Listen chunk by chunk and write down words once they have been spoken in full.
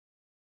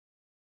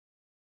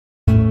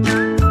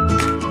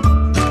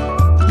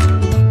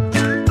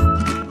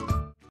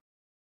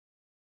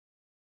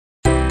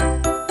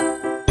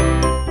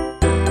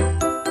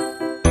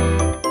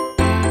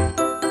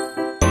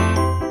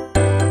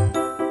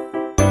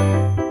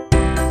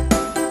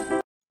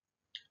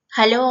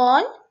Hello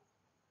all,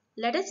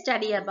 let us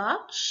study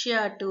about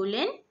Shear tool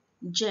in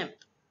Gimp.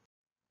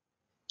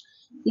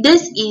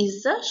 This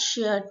is the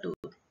Shear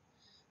tool.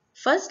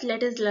 First,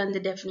 let us learn the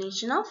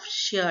definition of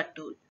Shear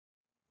tool.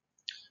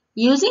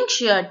 Using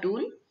Shear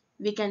tool,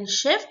 we can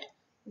shift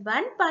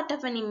one part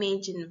of an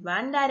image in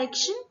one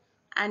direction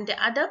and the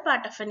other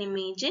part of an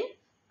image in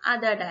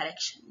other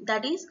direction.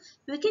 That is,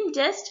 we can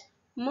just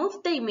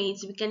move the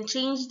image. We can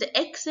change the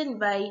X and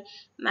Y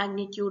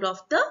magnitude of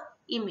the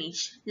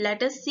image.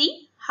 Let us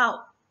see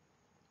how.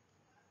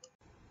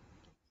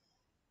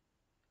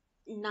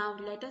 Now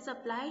let us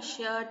apply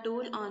shear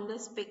tool on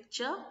this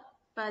picture.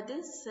 For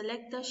this,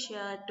 select the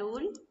shear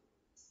tool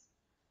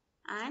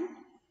and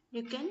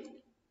you can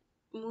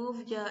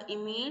move your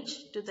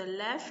image to the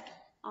left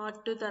or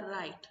to the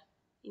right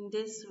in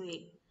this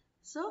way.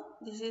 So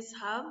this is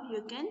how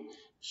you can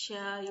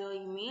share your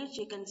image.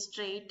 You can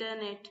straighten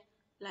it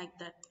like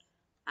that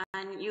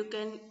and you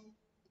can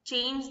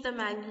change the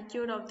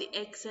magnitude of the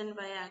X and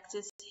Y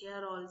axis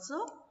here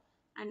also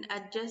and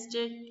adjust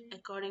it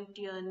according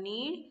to your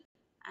need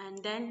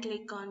and then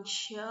click on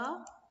shear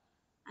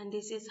and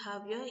this is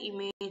how your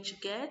image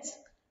gets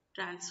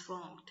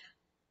transformed.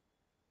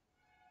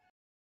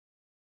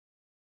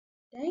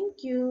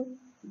 Thank you.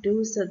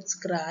 Do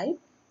subscribe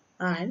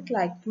and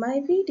like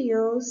my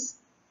videos.